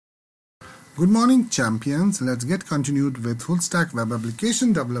Good morning, champions. Let's get continued with full stack web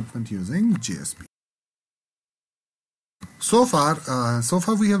application development using JSP. So far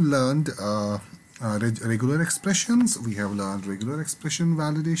we have learned regular expressions, we have learned regular expression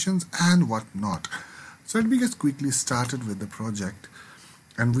validations and whatnot. So let me get quickly started with the project.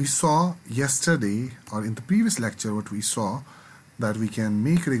 And we saw yesterday, or in the previous lecture, what we saw, that we can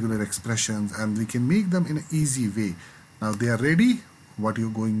make regular expressions and we can make them in an easy way. Now they are ready. What you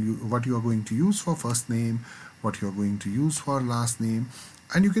are going to use for first name, what you are going to use for last name,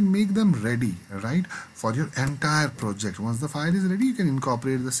 and you can make them ready, right, for your entire project. Once the file is ready, you can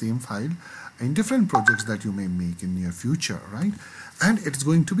incorporate the same file in different projects that you may make in your future, right? And it's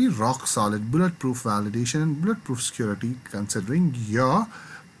going to be rock solid, bulletproof validation and bulletproof security, considering your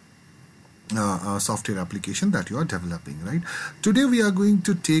software application that you are developing, right? Today we are going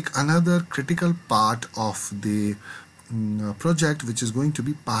to take another critical part of the project, which is going to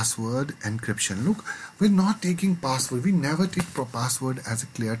be password encryption. Look, we're not taking password. We never take password as a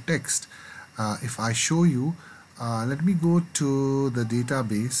clear text. If I show you, let me go to the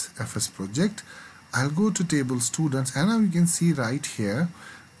database FS project. I'll go to table students, and now you can see right here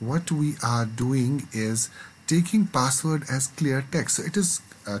what we are doing is taking password as clear text. So it is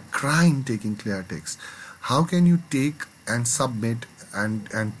a crime taking clear text. How can you take and submit and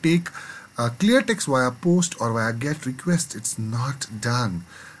take clear text via post or via get request? It's not done,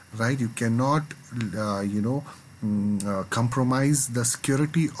 right? You cannot compromise the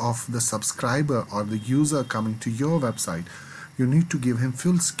security of the subscriber or the user coming to your website. You need to give him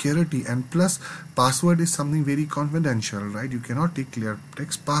full security, and plus password is something very confidential, right? You cannot take clear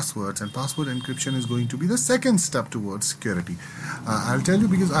text passwords, and password encryption is going to be the second step towards security. I'll tell you,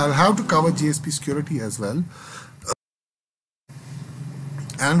 because I'll have to cover JSP security as well.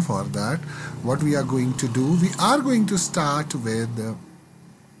 And for that, what we are going to do, we are going to start with,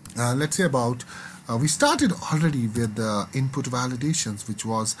 let's say about, we started already with the input validations, which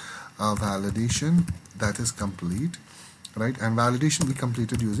was a validation that is complete, right? And validation we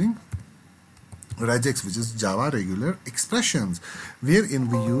completed using AJAX, which is Java regular expressions, wherein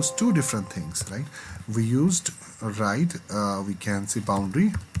we used two different things, right? We used, we can say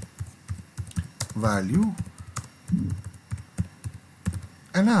boundary value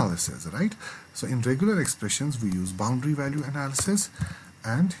analysis, right? So in regular expressions we use boundary value analysis,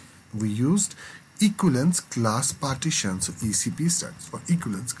 and we used equivalence class partition. So ECP stands for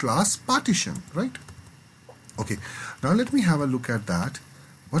equivalence class partition, right? Okay, now let me have a look at that.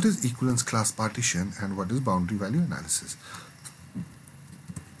 What is equivalence class partition and what is boundary value analysis?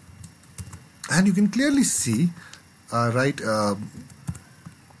 And you can clearly see,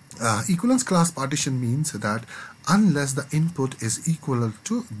 equivalence class partition means that unless the input is equal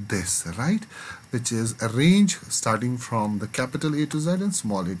to this, right, which is a range starting from the capital A to Z and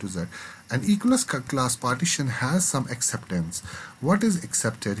small a to Z. And equivalence class partition has some acceptance. What is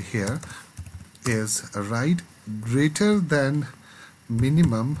accepted here is, greater than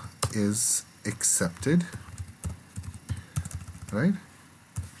minimum is accepted, right?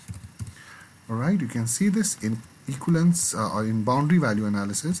 All right, you can see this in equivalence or in boundary value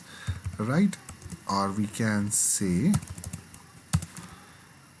analysis, right? Or we can say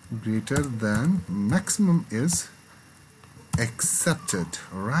greater than maximum is accepted,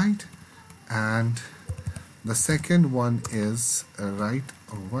 right? And the second one is,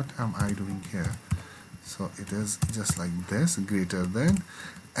 what am I doing here? So it is just like this, greater than,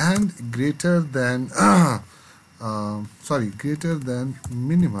 and greater than, greater than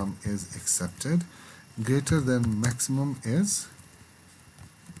minimum is accepted, greater than maximum is,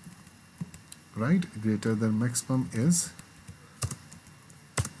 greater than maximum is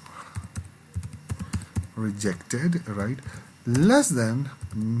rejected, right? Less than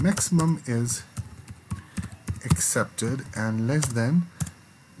maximum is accepted, and less than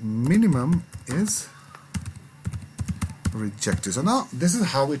minimum is rejected. So now this is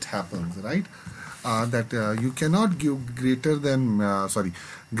how it happens, right? You cannot give greater than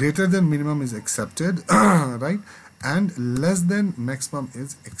minimum is accepted, right? And less than maximum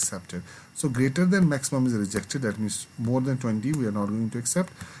is accepted. So greater than maximum is rejected, that means more than 20 we are not going to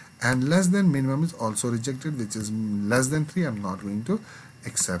accept, and less than minimum is also rejected, which is less than 3 I'm not going to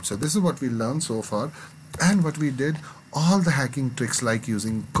accept. So this is what we learned so far, and what we did, all the hacking tricks like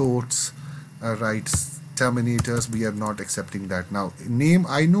using quotes, terminators, we are not accepting that. Now name,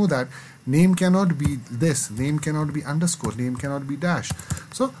 I know that name cannot be this, name cannot be underscore, name cannot be dash.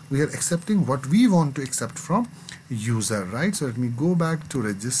 So we are accepting what we want to accept from user, right? So let me go back to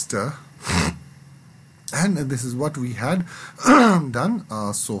register, And this is what we had done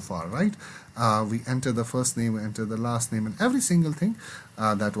so far, right? We enter the first name, we enter the last name, and every single thing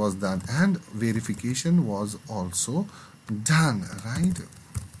that was done, and verification was also done, right?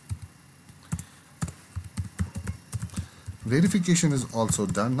 Verification is also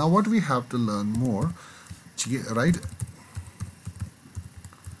done. Now what we have to learn more, right?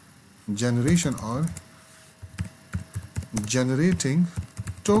 Generation or generating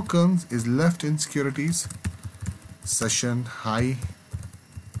tokens is left in securities session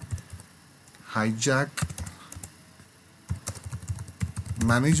hijack.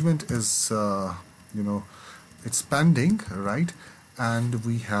 Management is it's pending, right? And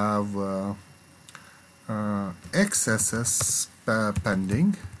we have XSS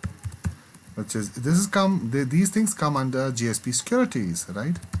pending, which is these things come under JSP securities,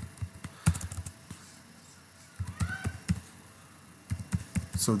 right?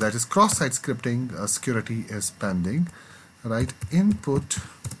 So that is cross-site scripting security is pending, right? Input.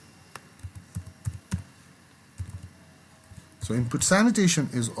 So input sanitation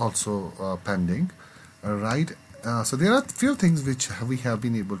is also pending, right? So there are few things which we have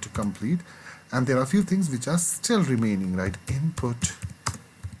been able to complete, and there are few things which are still remaining, right? Input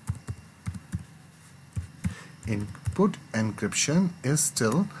encryption is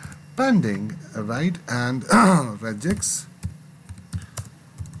still pending, right? And regex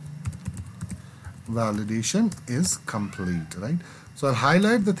validation is complete, right? So I'll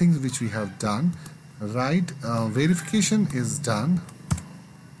highlight the things which we have done, right? Verification is done,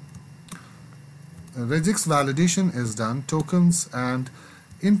 regex validation is done, tokens and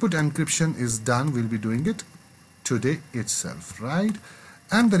input encryption is done. We'll be doing it today itself, right?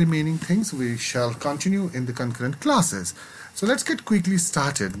 And the remaining things we shall continue in the concurrent classes. So let's get quickly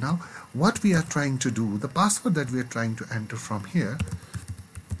started. Now what we are trying to do, the password that we are trying to enter from here,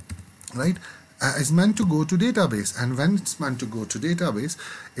 right, is meant to go to database. And when it's meant to go to database,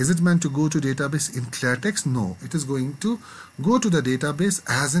 is it meant to go to database in clear text? No, it is going to go to the database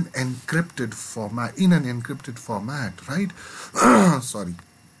as an encrypted format, in an encrypted format, right? Sorry.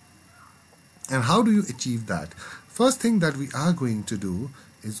 And how do you achieve that? First thing that we are going to do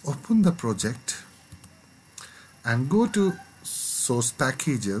is open the project and go to source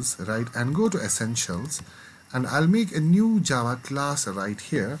packages, right, and go to essentials, and I'll make a new Java class right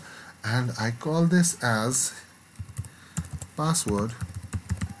here, and I call this as password.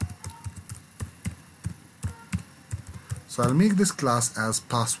 So I'll make this class as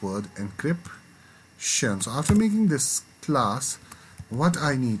password encryption. So after making this class, what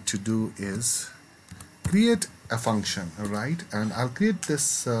I need to do is create a function, right? And I'll create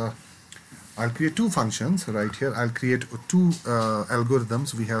this I'll create two functions right here. I'll create two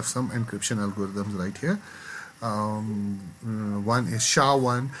algorithms. We have some encryption algorithms right here. One is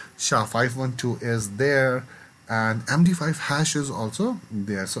SHA1, SHA512 is there, and MD5 hash is also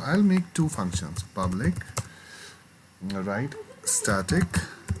there. So I'll make two functions, public, right, static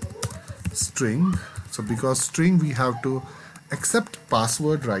string. So because string, we have to accept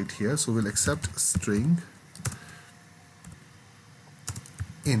password right here, so we'll accept string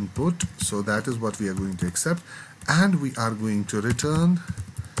input. So that is what we are going to accept, and we are going to return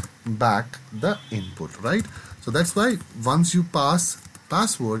back the input, right? So that's why once you pass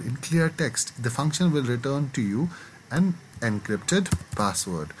password in clear text, the function will return to you an encrypted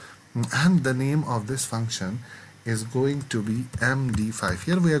password, and the name of this function is going to be MD5.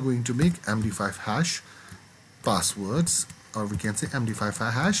 Here we are going to make MD5 hash passwords, or we can say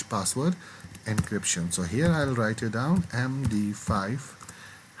MD5 hash password encryption. So here I'll write it down, MD5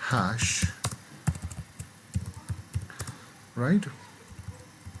 hash, right?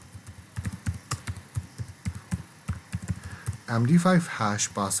 MD5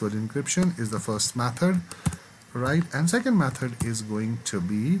 hash password encryption is the first method, right? And second method is going to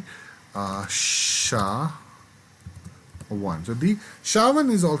be SHA1. So the SHA1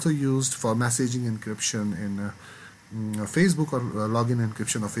 is also used for messaging encryption in Facebook, or login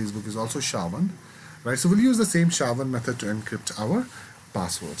encryption of Facebook is also SHA1, right? So we'll use the same SHA1 method to encrypt our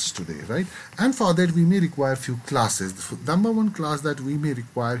passwords today, right? And for that we may require few classes. The number one class that we may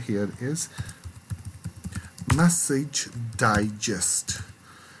require here is MessageDigest,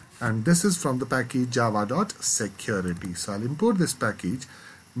 and this is from the package java.security. So I'll import this package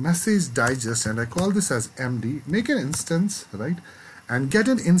MessageDigest, and I call this as MD. Make an instance, right, and get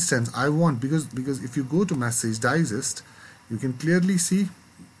an instance. I want, because if you go to MessageDigest, you can clearly see,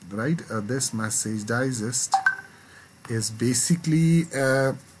 right, this MessageDigest is basically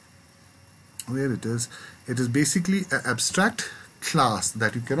where it is basically an abstract class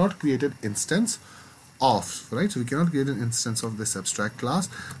that you cannot create an instance of, right? So we cannot create an instance of this abstract class,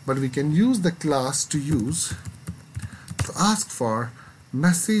 but we can use the class to ask for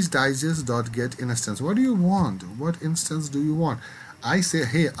MessageDigest.get instance. What do you want? What instance do you want? I say,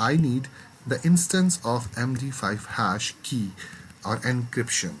 hey, I need the instance of MD5 hash key or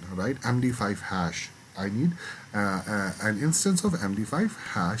encryption, right? MD5 hash. I need an instance of MD5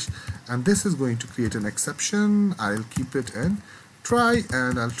 hash, and this is going to create an exception. I'll keep it in try,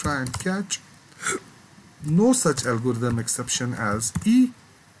 and I'll try and catch no such algorithm exception as E.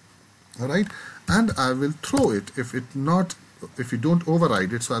 All right, and I will throw it if you don't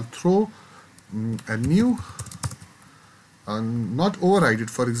override it. So I'll throw a new not override it.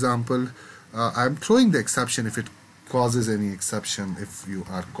 For example, I'm throwing the exception if it causes any exception, if you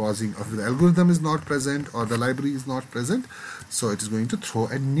are causing, if the algorithm is not present or the library is not present. So it is going to throw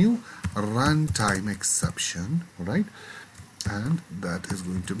a new runtime exception, right? And that is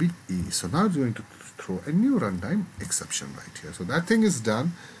going to be E. So now it's going to throw a new runtime exception right here. So that thing is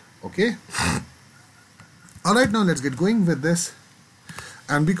done. Okay. Alright, now let's get going with this.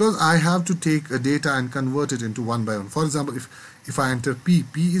 And because I have to take a data and convert it into one by one. For example, if I enter P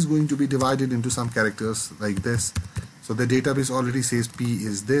is going to be divided into some characters like this. So the database already says P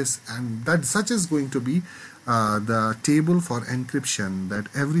is this, and that such is going to be the table for encryption, that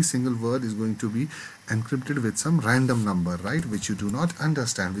every single word is going to be encrypted with some random number, right, which you do not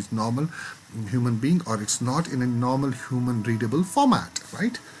understand, which normal human being, or it's not in a normal human readable format,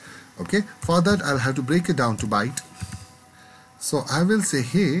 right? Okay, for that I'll have to break it down to byte. So I will say,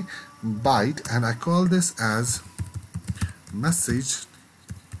 hey, byte, and I call this as message.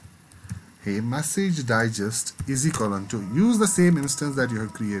 Hey, MessageDigest is equal to, use the same instance that you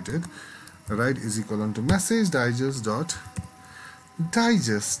have created, right, is equal to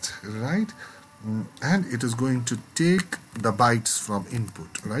MessageDigest.digest, right? And it is going to take the bytes from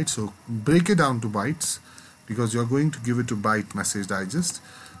input, right? So break it down to bytes, because you're going to give it to byte MessageDigest.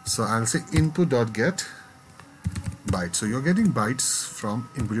 So I'll say input.get bytes. So you're getting bytes from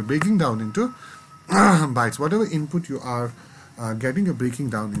input. You're breaking down into bytes. Whatever input you are getting, you're breaking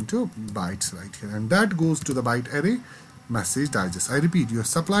down into bytes right here. And that goes to the byte array MessageDigest. I repeat, you have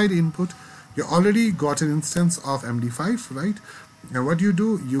supplied input. You already got an instance of MD5, right? Now what you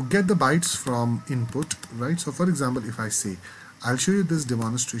do, you get the bytes from input, right? So for example, if I say, I'll show you this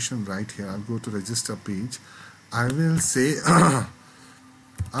demonstration right here. I'll go to register page. I will say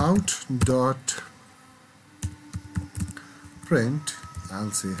out.print,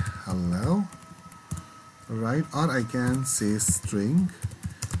 I'll say hello, right? Or I can say string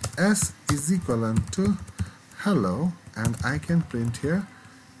s is equal to hello, and I can print here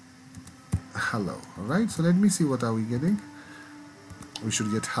hello, right? So let me see, what are we getting? We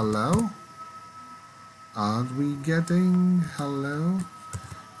should get hello. Are we getting hello?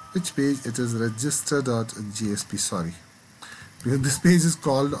 Which page? It is register.jsp, sorry, because this page is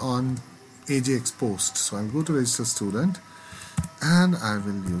called on AJAX post. So I'll go to register student, and I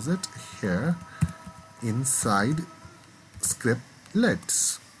will use it here inside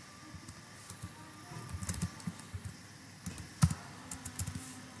scriptlets.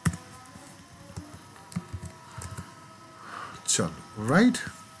 Right,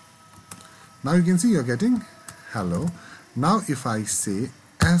 now you can see you're getting hello. Now if I say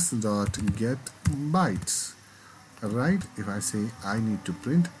s.get bytes, right, if I say I need to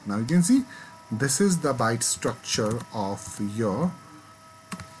print, now you can see this is the byte structure of your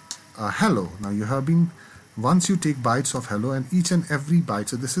hello. Now you have been, once you take bytes of hello, and each and every byte,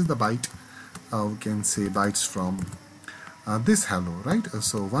 so this is the byte, we can say bytes from this hello, right?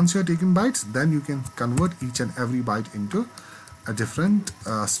 So once you're taking bytes, then you can convert each and every byte into a different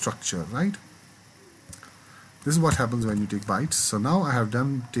structure, right? This is what happens when you take bytes. So now I have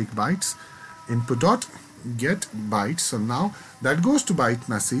done take bytes, input dot get bytes. So now that goes to byte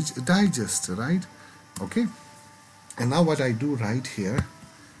MessageDigest, right? Okay, and now what I do right here,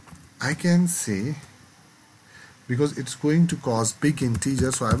 I can say, because it's going to cause big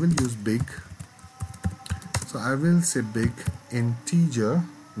integer, so I will use big. So I will say big integer,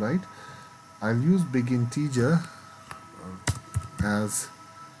 right? I'll use big integer as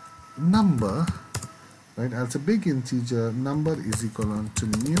number, right? As a big integer number is equal to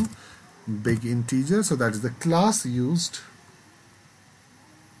new big integer. So that is the class used,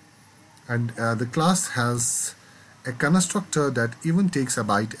 and the class has a constructor that even takes a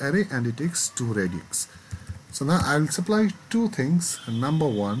byte array, and it takes 2 radix. So now I'll supply 2 things. Number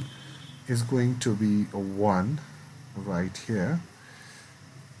 1 is going to be a 1 right here,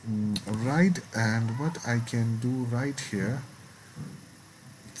 right? And what I can do right here,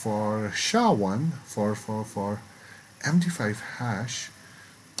 for SHA1, for MD5 hash,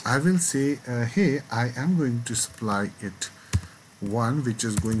 I will say hey, I am going to supply it 1, which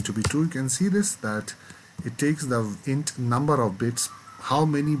is going to be true. You can see this, that it takes the int number of bits, how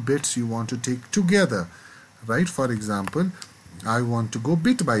many bits you want to take together, right? For example, I want to go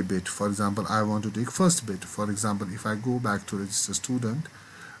bit by bit. For example, I want to take first bit. For example, if I go back to register student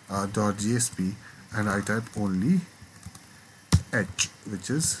 .jsp and I type only h, which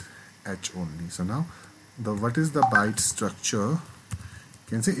is h only. So now what is the byte structure?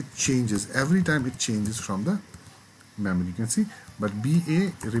 You can see it changes every time, it changes from the memory, you can see, but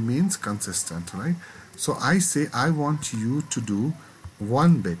BA remains consistent, right? So I say I want you to do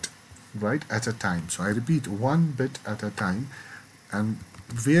 1 bit, right, at a time. So I repeat 1 bit at a time. And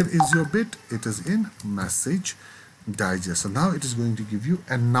where is your bit? It is in MessageDigest. So now it is going to give you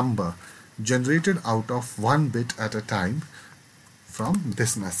a number generated out of 1 bit at a time from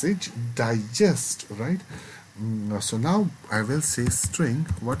this MessageDigest, right? So now I will say string.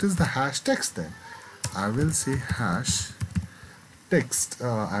 What is the hash text then? I will say hash text.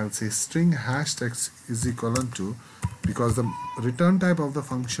 I will say string hash text is equivalent to, because the return type of the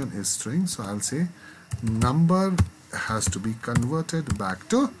function is string, so I'll say number has to be converted back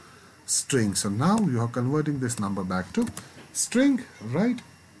to string. So now you are converting this number back to string, right?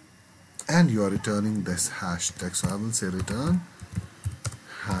 And you are returning this hash text. So I will say return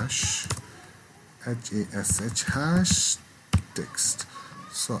hash HASH hash text.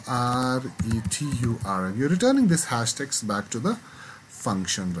 So RETURN. You're returning this hash text back to the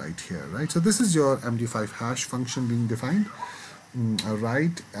function right here, right? So this is your MD5 hash function being defined,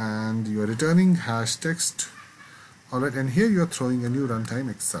 right? And you're returning hash text. Alright, and here you're throwing a new runtime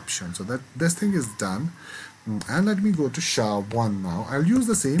exception. So that this thing is done. And let me go to SHA1 now. I'll use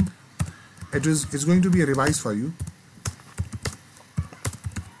the same. It's going to be a revise for you.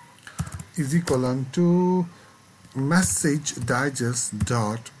 Is equivalent to MessageDigest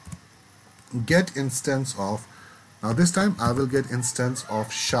dot get instance of. Now this time I will get instance of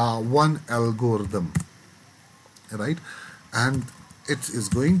SHA1 algorithm, right? And it is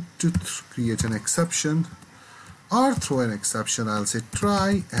going to create an exception or throw an exception. I'll say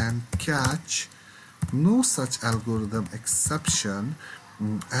try and catch no such algorithm exception,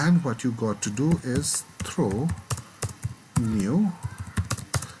 and what you got to do is throw new,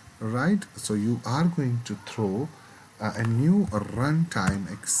 right? So you are going to throw a new runtime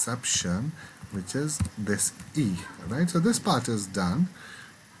exception, which is this E, right? So this part is done,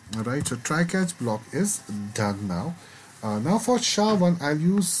 right? So try catch block is done now. Now for SHA1 I'll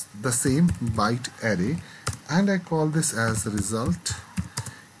use the same byte array, and I call this as result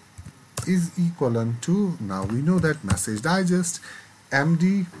is equivalent to, now we know that MessageDigest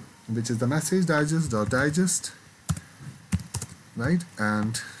MD, which is the MessageDigest.digest, right?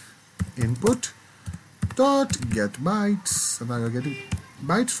 And input dot get bytes. So now you're getting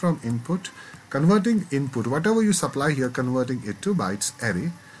bytes from input, converting input, whatever you supply here, converting it to bytes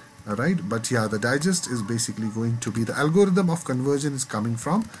array, right? But yeah, the digest is basically going to be the algorithm of conversion is coming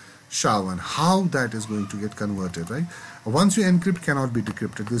from SHA1. How that is going to get converted, right? Once you encrypt, cannot be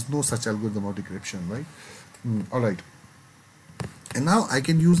decrypted. There's no such algorithm of decryption, right? All right. And now I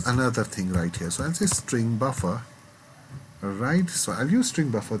can use another thing right here. So I'll say string buffer, right? So I'll use string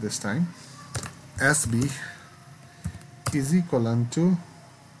buffer this time. SB is equivalent to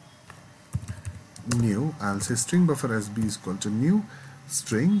new. I'll say string buffer SB is equal to new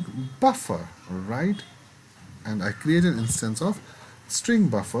string buffer, right? And I create an instance of string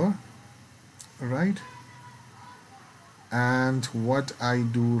buffer, right? And what I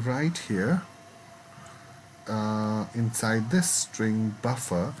do right here inside this string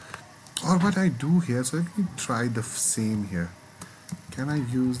buffer, or what I do here, so let me try the same here. Can I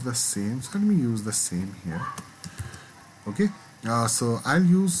use the same? So let me use the same here. Okay, so I'll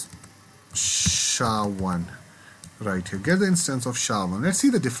use SHA1 right here. Get the instance of SHA1. Let's see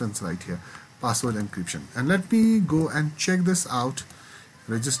the difference right here. Password encryption. And let me go and check this out.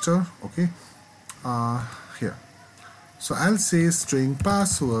 Register. Okay. Here. So I'll say string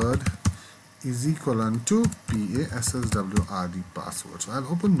password is equivalent to PASSWRD password. So I'll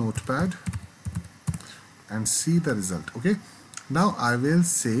open Notepad and see the result. Okay. Now I will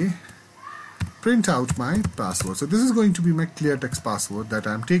say print out my password. So this is going to be my clear text password that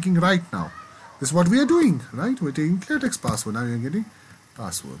I'm taking right now. This is what we are doing, right? We're taking clear text password. Now you're getting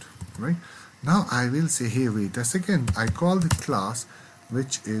password, right? Now I will say, hey, wait a second. I call the class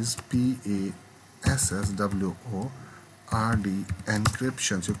which is PASSWORD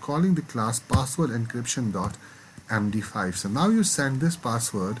encryption. So you're calling the class password encryption dot MD5. So now you send this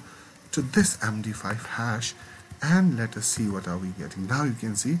password to this MD5 hash, and let us see what are we getting. Now you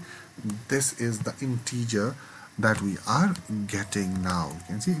can see this is the integer that we are getting now. You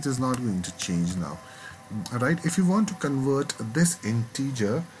can see it is not going to change now. Right? If you want to convert this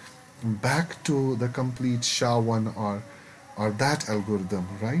integer back to the complete SHA1 or that algorithm,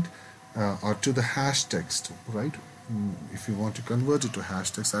 right? Or to the hash text, right? If you want to convert it to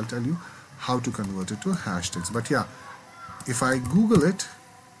hash text, I'll tell you how to convert it to hash text. But yeah, if I Google it,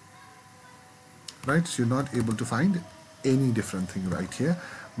 right, you're not able to find any different thing right here.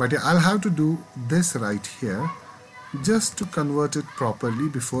 But yeah, I'll have to do this right here just to convert it properly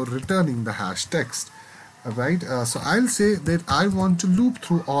before returning the hash text. Right, so I'll say that I want to loop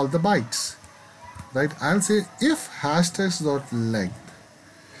through all the bytes. Right, I'll say if hash text dot length,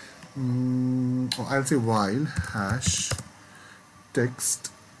 I'll say while hash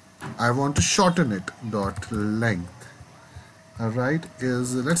text, I want to shorten it dot length. Alright,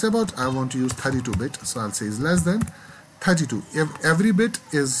 is, let's say about, I want to use 32-bit, so I'll say is less than 32. If every bit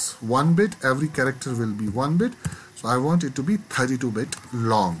is 1 bit, every character will be 1 bit, so I want it to be 32-bit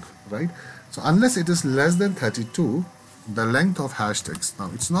long, right? So unless it is less than 32, the length of hash text, now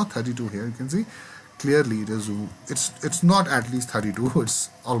it's not 32 here, you can see clearly it's not at least 32, it's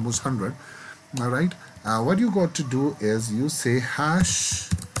almost 100. All right, what you got to do is you say hash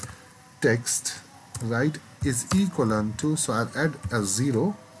text, right, is equivalent to, so I'll add a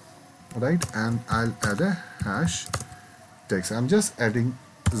 0, right, and I'll add a hash text. I'm just adding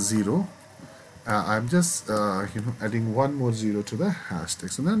 0. I'm just adding one more 0 to the hash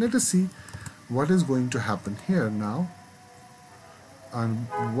text. So now let us see what is going to happen here now, and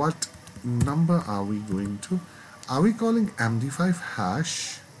what number are we going to, are we calling MD5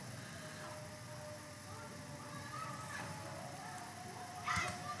 hash?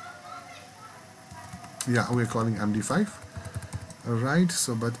 Yeah, we're calling MD5. Alright,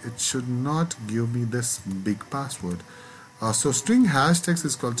 so but it should not give me this big password. So string hash text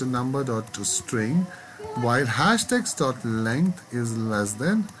is called to number dot to string, while hash text dot length is less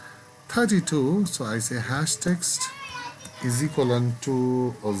than 32. So I say hash text is equivalent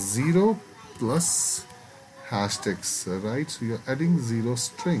to 0 plus hash text, right? So you're adding 0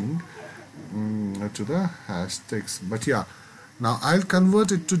 string to the hash text. But yeah, now I'll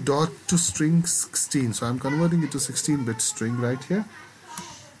convert it to dot to string 16. So I'm converting it to 16-bit string right here.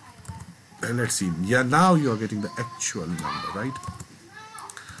 And let's see. Yeah, now you're getting the actual number, right?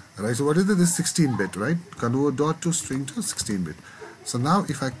 Right. So what is this 16-bit, right? Convert dot to string to 16-bit. So now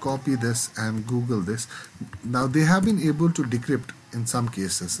if I copy this and Google this, now they have been able to decrypt in some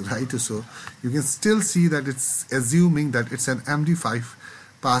cases, right? So you can still see that it's assuming that it's an MD5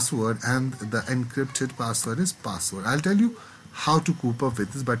 password and the encrypted password is password. I'll tell you how to cope up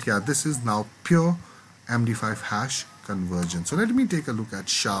with this, but yeah, this is now pure MD5 hash conversion. So let me take a look at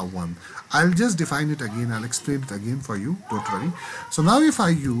SHA1. I'll just define it again, I'll explain it again for you, don't worry. So now if I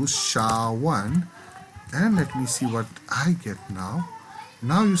use SHA1 and let me see what I get now.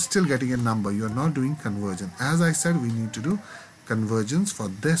 Now you're still getting a number, you're not doing conversion. As I said, we need to do conversions for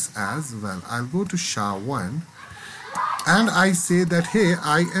this as well. I'll go to SHA1 and I say that, hey,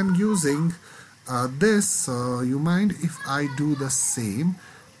 I am using this. You mind if I do the same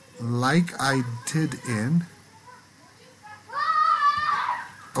like I did in,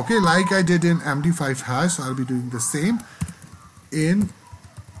 okay, like I did in MD5 hash. So I'll be doing the same in,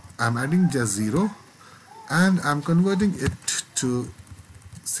 I'm adding just 0 and I'm converting it to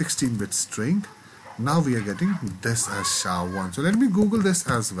 16-bit string. Now we are getting this as SHA1. So let me Google this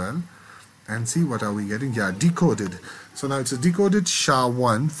as well and see what are we getting. Yeah, decoded. So now it's a decoded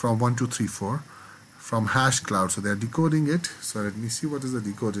SHA1 from 1234 from hash cloud. So they're decoding it. So let me see what is the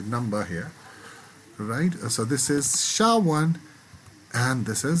decoded number here. Right. So this is SHA1 and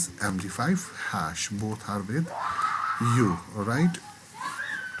this is MD5 hash. Both are with you. All right.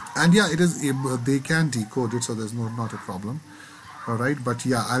 And yeah, it is able, they can decode it, so there's not a problem. All right, but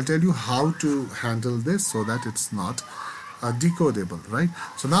yeah, I'll tell you how to handle this so that it's not decodable, right?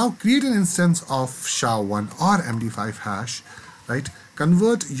 So now create an instance of SHA1 or MD5 hash, right?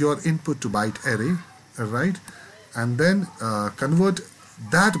 Convert your input to byte array, right? And then convert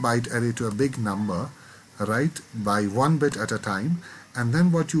that byte array to a big number, right? By 1 bit at a time. And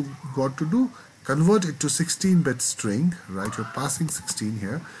then what you got to do, convert it to 16-bit string, right? You're passing 16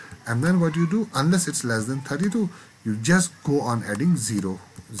 here. And then what you do, unless it's less than 32, you just go on adding 0,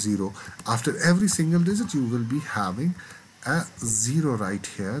 0. After every single digit, you will be having a 0 right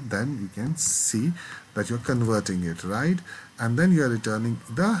here. Then you can see that you're converting it, right? And then you are returning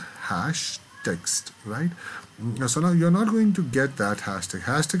the hash text, right? So now you're not going to get that hash text.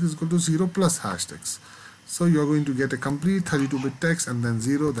 Hash text is equal to 0 plus hash text. So you're going to get a complete 32-bit text and then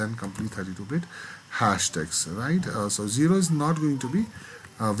 0, then complete 32-bit hash text, right? So 0 is not going to be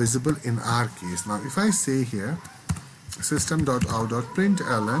visible in our case. Now if I say here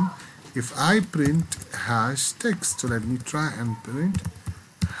system.out.println, if I print hash text, so let me try and print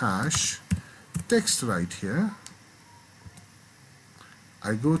hash text right here.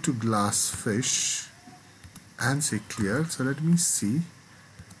 I go to glassfish and say clear. So let me see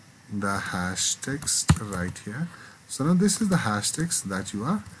the hash text right here. So now this is the hash text that you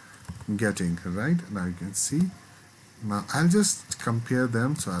are getting, right? Now you can see. Now I'll just compare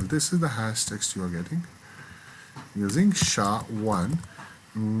them. So this is the hash text you are getting using SHA1.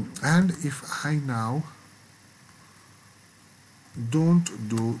 And if I now don't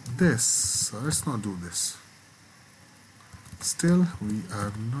do this, so let's not do this. Still we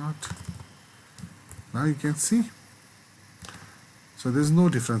are not. Now you can see. So there's no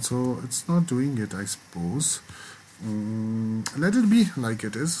difference. So it's not doing it, I suppose. Let it be like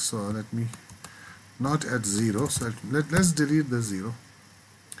it is. So let me not at 0. So let's delete the 0.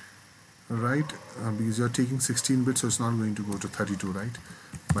 Right? Because you're taking 16 bits, so it's not going to go to 32, right?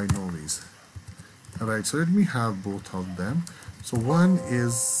 By no ways. Alright, so let me have both of them. So one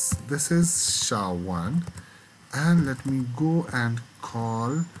is, this is SHA1, and let me go and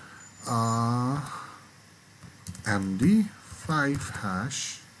call MD5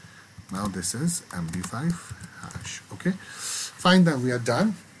 hash. Now this is MD5 hash. Okay, fine, then we are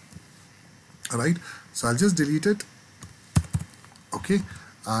done. Alright, so I'll just delete it. Okay,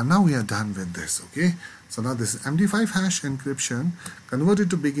 now we are done with this. Okay, so now this is MD5 hash encryption, convert it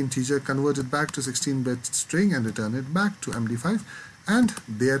to big integer, convert it back to 16-bit string and return it back to MD5, and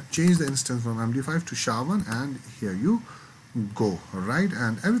they have changed the instance from MD5 to SHA1, and here you go. Right,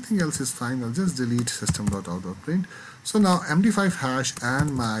 and everything else is fine. I'll just delete system.out.print. So now MD5 hash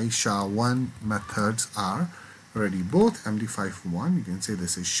and my SHA1 methods are ready. Both MD5 you can say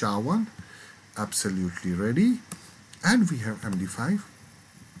this is SHA1, absolutely ready, and we have MD5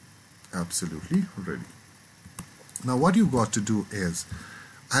 absolutely ready. Now what you got to do is,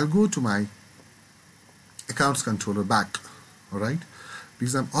 I'll go to my accounts controller back, alright,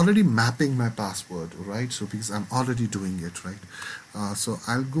 because I'm already mapping my password, right? So because I'm already doing it, right? So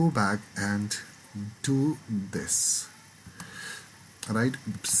I'll go back and do this, right?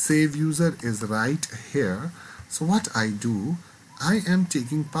 Save user is right here. So what I do, I am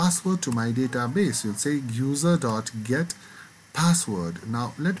taking password to my database. You'll say user.get password.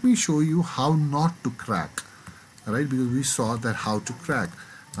 Now let me show you how not to crack, right? Because we saw that how to crack.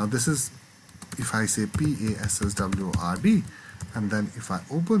 Now this is, if I say password, and then if I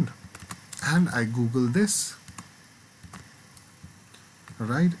open and I Google this,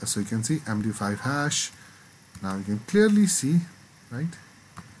 right? So you can see MD5 hash. Now you can clearly see, right,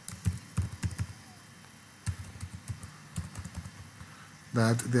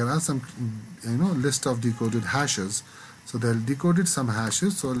 that there are some, list of decoded hashes. So they'll decoded some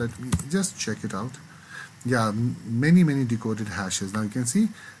hashes. So let me just check it out. Yeah, many decoded hashes. Now you can see,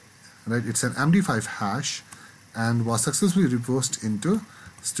 right, it's an MD5 hash and was successfully reversed into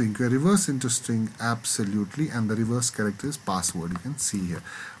string. Reverse into string, absolutely, and the reverse character is password. You can see here.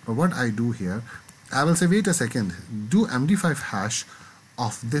 But what I do here, I will say, wait a second, do MD5 hash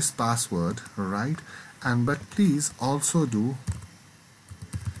of this password, right? And but please also do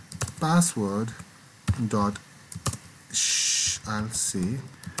password dot I'll say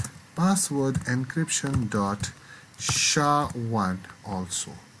password encryption dot SHA1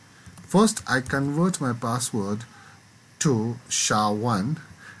 also. First I convert my password to SHA1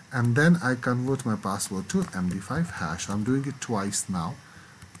 and then I convert my password to MD5 hash. I'm doing it twice now.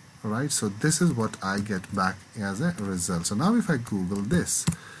 Alright, so this is what I get back as a result. So now if I Google this,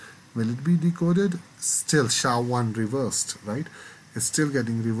 will it be decoded? Still SHA1 reversed, right? It's still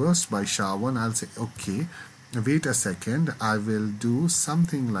getting reversed by SHA1. I'll say okay, wait a second, I will do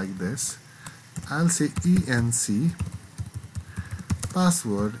something like this. I'll say enc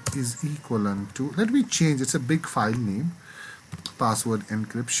password is equivalent to, let me change, it's a big file name, password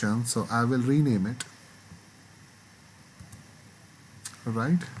encryption, so I will rename it.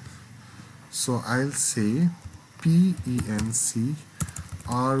 Alright, so I'll say PENC,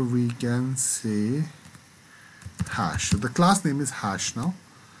 or we can say hash. So the class name is hash now,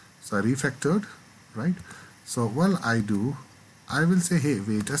 so I refactored, right? So what I do, I will say, hey,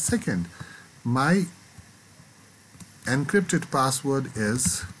 wait a second, my encrypted password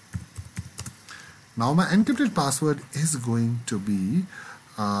is, now my encrypted password is going to be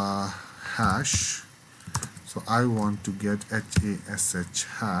hash. So I want to get HASH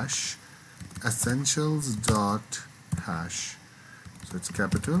hash essentials dot hash. So it's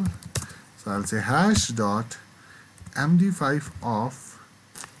capital. So I'll say hash dot MD5 of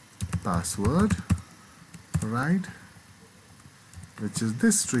password, right? which is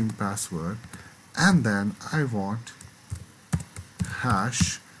this string password, and then I want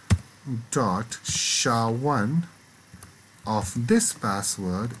hash dot SHA1 of this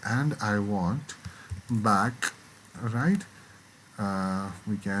password, and I want back, right?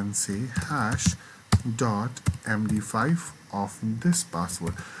 We can say hash dot MD5 of this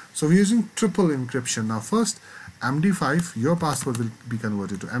password. So we're using triple encryption. Now first MD5, your password will be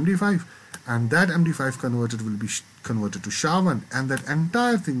converted to MD5, and that MD5 converted will be converted to SHA1, and that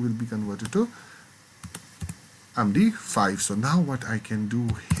entire thing will be converted to MD5. So now what I can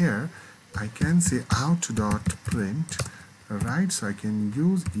do here, I can say out.print, right? So I can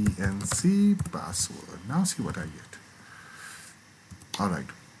use enc password. Now see what I get. Alright,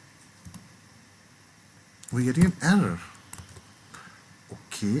 we're getting an error.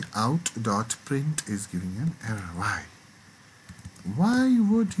 Okay, out.print is giving an error. Why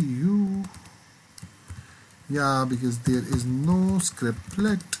would you? Yeah, because there is no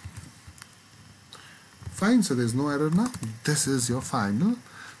scriptlet. Fine, so there's no error now. This is your final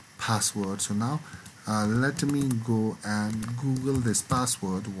password. So now let me go and Google this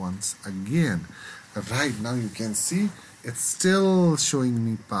password once again. Right, now you can see it's still showing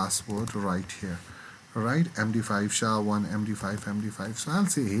me password right here. Right, MD5 SHA1 MD5 MD5. So I'll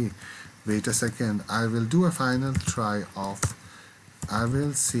say, hey, wait a second, I will do a final try of, I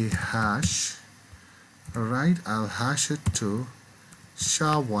will say hash, right, I'll hash it to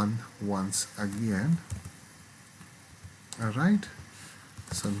SHA1 once again. Alright,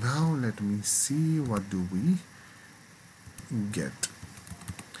 so now let me see what do we get.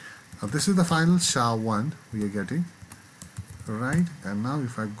 Now this is the final SHA1 we are getting. Right, and now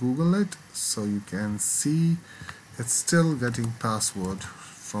if I Google it, so you can see it's still getting password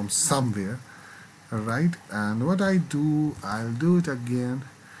from somewhere. Right, and what I do, I'll do it again.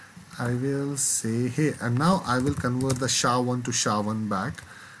 I will say, hey, and now I will convert the SHA1 to SHA1 back.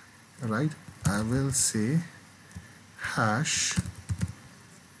 Right, I will say hash,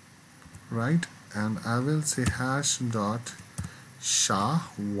 right, and I will say hash dot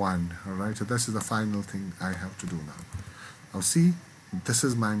SHA1. Right, so this is the final thing I have to do now. Now see, this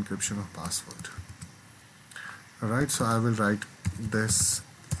is my encryption of password. Alright, so I will write this,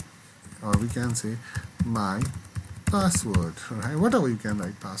 or we can say my password. Right, whatever you can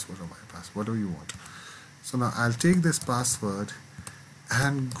write, password or my password, whatever you want. So now I'll take this password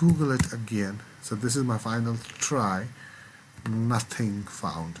and Google it again. So this is my final try. Nothing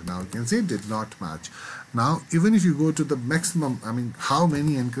found. Now you can see it did not match. Now even if you go to the maximum, I mean, how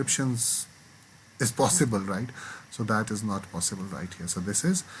many encryptions is possible, right? So that is not possible right here. So this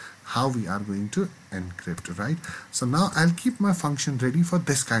is how we are going to encrypt, right? So now I'll keep my function ready for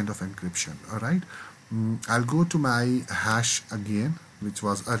this kind of encryption. All right, I'll go to my hash again, which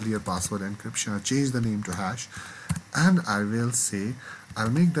was earlier password encryption. I change the name to hash, and I will say I'll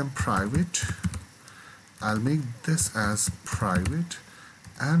make them private. I'll make this as private,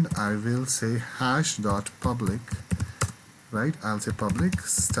 and I will say hash dot public. Right, I'll say public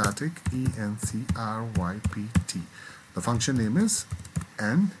static encrypt. The function name is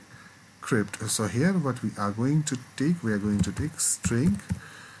encrypt. So here what we are going to take, we are going to take string,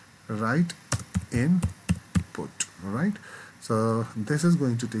 right, input. Right, so this is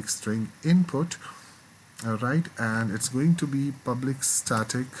going to take string input, right, and it's going to be public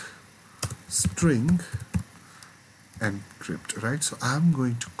static string encrypt. Right, so I'm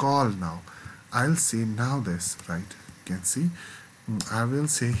going to call now. I'll say now this, right, can see, I will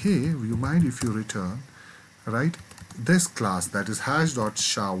say, hey, you mind if you return, right, this class, that is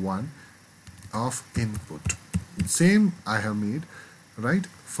hash.SHA1 of input. Same I have made, right,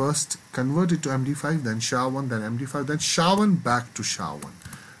 first convert it to MD5, then SHA1, then MD5, then SHA1 back to SHA1.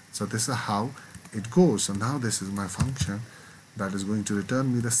 So this is how it goes. So now this is my function that is going to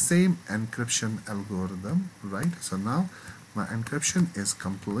return me the same encryption algorithm, right? So now my encryption is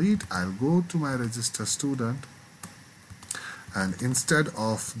complete. I'll go to my register student, and instead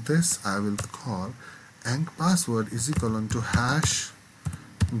of this I will call enc password is equal to hash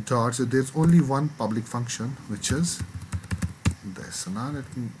dot, so there's only one public function, which is this. So now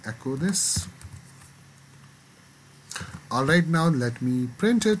let me echo this. Alright, now let me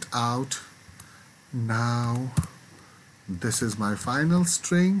print it out. Now this is my final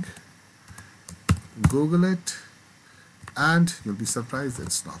string. Google it, and you'll be surprised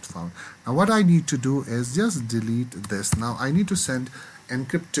it's not found. Now what I need to do is just delete this. Now I need to send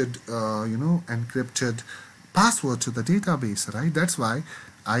encrypted encrypted password to the database, right? That's why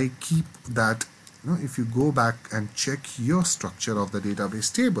I keep that. If you go back and check your structure of the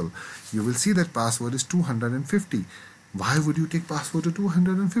database table, you will see that password is 250. Why would you take password to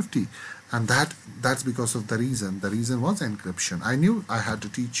 250? And that's because of the reason. The reason was encryption. I knew I had to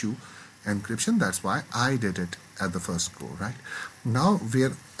teach you encryption. That's why I did it at the first go, right? Now,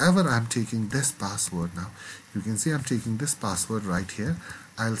 wherever I'm taking this password now, you can see I'm taking this password right here.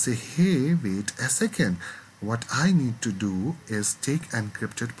 I'll say, hey, wait a second. What I need to do is take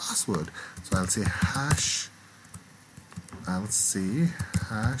encrypted password. So I'll say hash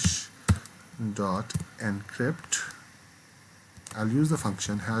dot encrypt. I'll use the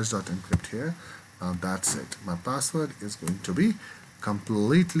function hash.encrypt here. Now that's it. My password is going to be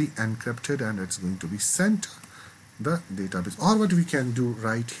completely encrypted and it's going to be sent the database. Or what we can do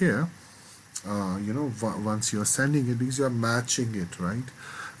right here, once you're sending it, because you're matching it, right?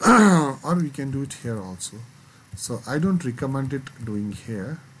 Or we can do it here also. So I don't recommend it doing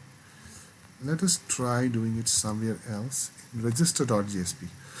here. Let us try doing it somewhere else. Register.jsp.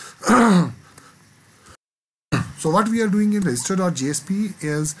 So what we are doing in register.jsp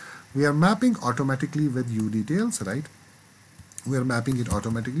is we are mapping automatically with udetails, right? We are mapping it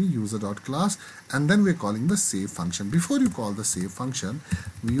automatically user.class, and then we're calling the save function. Before you call the save function,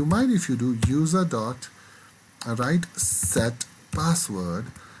 you mind if you do user.set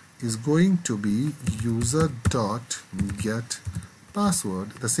password is going to be user.get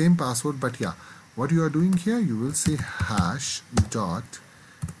password, the same password, but yeah, what you are doing here, you will say hash.encrypt,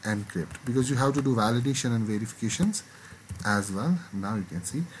 because you have to do validation and verifications as well. Now you can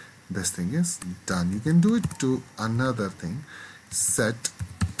see this thing is done. You can do it to another thing, set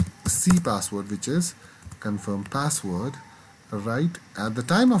C password, which is confirm password, right? At the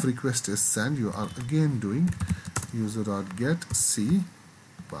time of request is send, you are again doing user.get C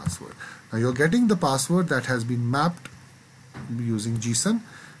password. Now you're getting the password that has been mapped using JSON.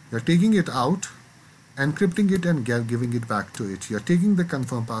 You're taking it out, encrypting it and giving it back to it. You're taking the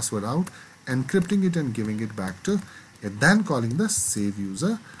confirm password out, encrypting it and giving it back to it, then calling the save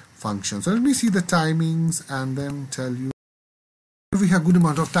user function. So let me see the timings and then tell you. We have good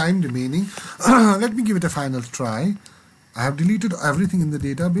amount of time remaining. Let me give it a final try. I have deleted everything in the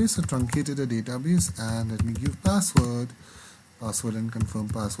database, so truncated a database, and let me give password and confirm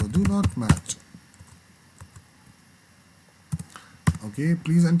password do not match. Okay,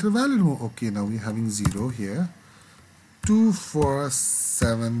 please enter valid mode. Okay, now we're having 0 here.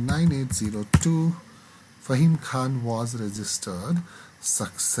 2479802. Fahim Khan was registered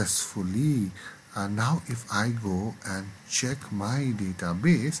successfully. And now if I go and check my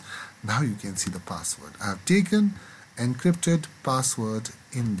database, now you can see the password. I have taken encrypted password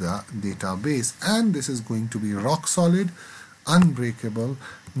in the database, and this is going to be rock solid, unbreakable.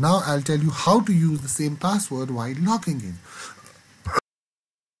 Now I'll tell you how to use the same password while logging in,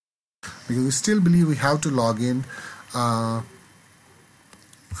 because we still believe we have to log in,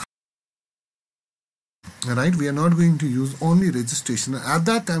 right? We are not going to use only registration. At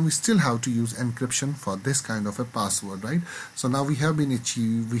that time we still have to use encryption for this kind of a password, right? So now we have been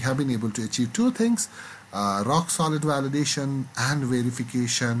able to achieve two things, rock solid validation and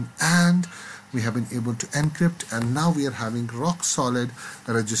verification, and we have been able to encrypt, and now we are having rock solid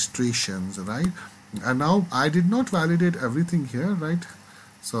registrations, right? And now I did not validate everything here, right?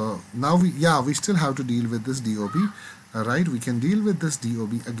 So now we still have to deal with this DOB. Right, we can deal with this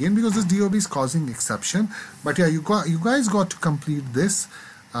DOB again, because this DOB is causing exception. But yeah, you guys got to complete this,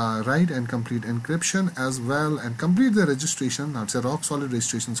 right, and complete encryption as well, and complete the registration. Now it's a rock solid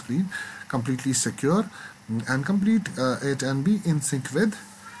registration screen, completely secure, and complete it and be in sync with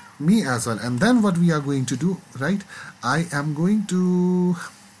me as well. And then what we are going to do, right, I am going to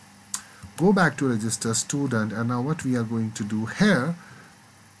go back to register student, and now what we are going to do here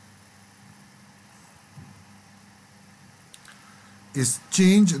is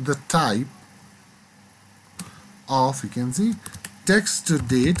change the type of, you can see, text to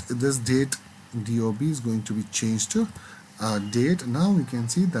date. This date DOB is going to be changed to date. Now we can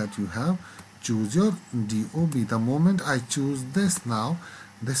see that you have choose your DOB. The moment I choose this, now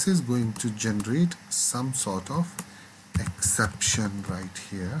this is going to generate some sort of exception right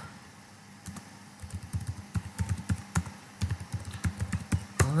here.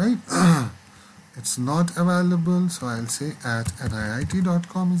 All right. It's not available, so I'll say at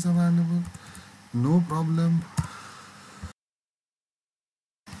niit.com is available, no problem.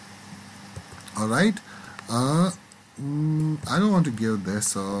 Alright, I don't want to give this,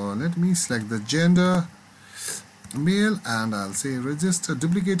 so let me select the gender, male, and I'll say register.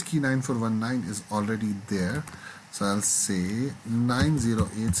 Duplicate key 9419 is already there, so I'll say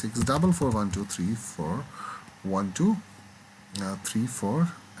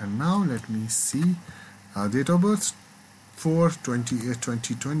 9086441234, and now let me see date of birth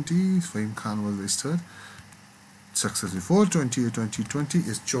 4/28/2020. Fahim Khan was registered. successfully. 4 28 2020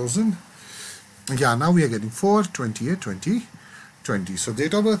 is chosen. Yeah, now we are getting 4 28 2020. So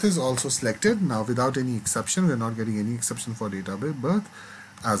date of birth is also selected now without any exception. We are not getting any exception for date of birth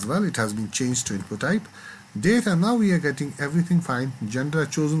as well. It has been changed to input type. Date, and now we are getting everything fine. Gender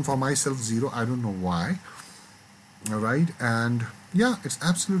chosen for myself 0. I don't know why. Alright, and yeah, it's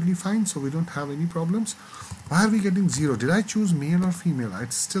absolutely fine, so we don't have any problems. Why are we getting 0? Did I choose male or female?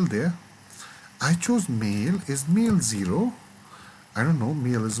 It's still there. I chose male. Is male 0? I don't know.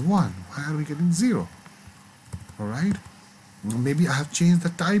 Male is 1. Why are we getting 0? Alright, maybe I have changed the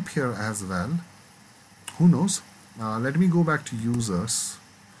type here as well. Who knows? Let me go back to users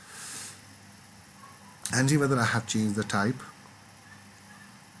and see whether I have changed the type.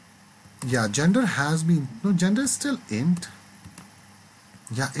 Yeah, gender has been, no, gender is still int.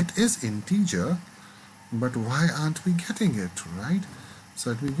 Yeah, it is integer, but why aren't we getting it, right?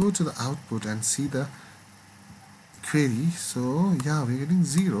 So let me go to the output and see the query. So yeah, we're getting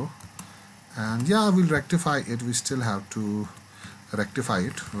 0, and yeah, we'll rectify it. We still have to rectify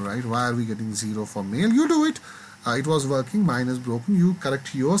it, right? Why are we getting 0 for male? You do it. It was working, mine is broken. You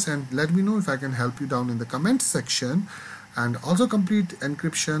correct yours and let me know if I can help you down in the comment section. And also complete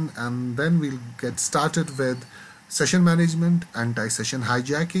encryption, and then we'll get started with session management, anti-session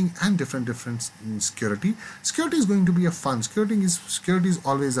hijacking, and different security. Security is going to be a fun. Security is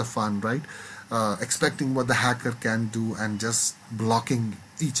always a fun, right? Expecting what the hacker can do and just blocking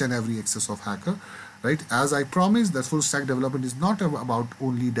each and every access of hacker, right? As I promised, that full stack development is not about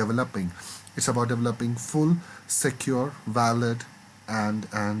only developing. It's about developing full, secure, valid,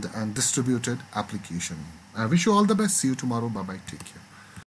 and distributed application. I wish you all the best. See you tomorrow. Bye bye. Take care.